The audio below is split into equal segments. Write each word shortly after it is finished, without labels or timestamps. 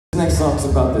next song's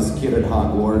about this kid at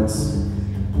Hogwarts.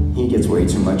 He gets way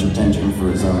too much attention for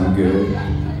his own good.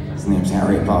 His name's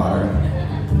Harry Potter.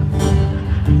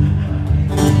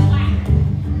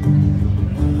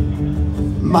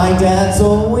 My dad's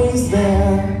always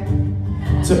there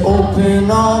to open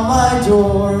all my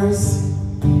doors.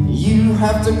 You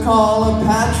have to call a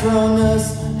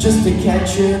patronus just to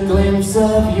catch a glimpse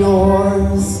of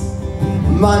yours.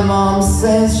 My mom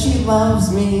says she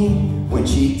loves me when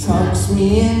she tucks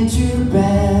me into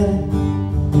bed.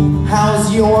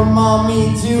 How's your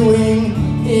mommy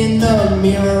doing in the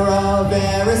mirror of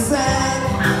Erised?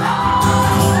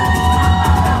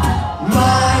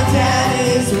 My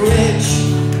dad is rich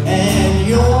and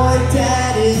your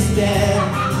dad is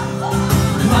dead.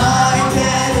 My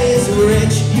dad is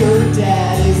rich, your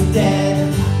dad is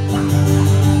dead.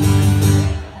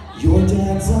 Your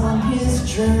dad's on his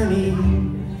journey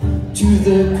to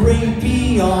the great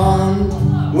beyond.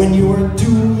 When you're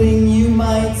dueling, you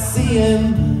might see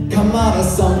him come out of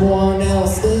someone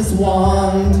else's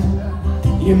wand.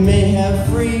 You may have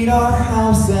freed our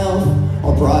house elf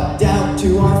or brought doubt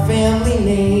to our family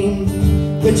name,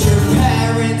 but your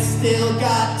parents still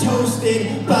got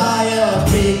toasted by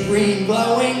a big green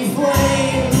glowing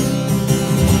flame.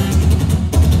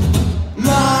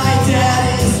 My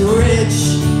dad is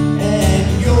rich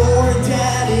and your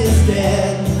dad is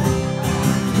dead.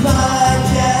 My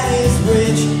dad is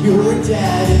rich, your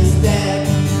dad is dead.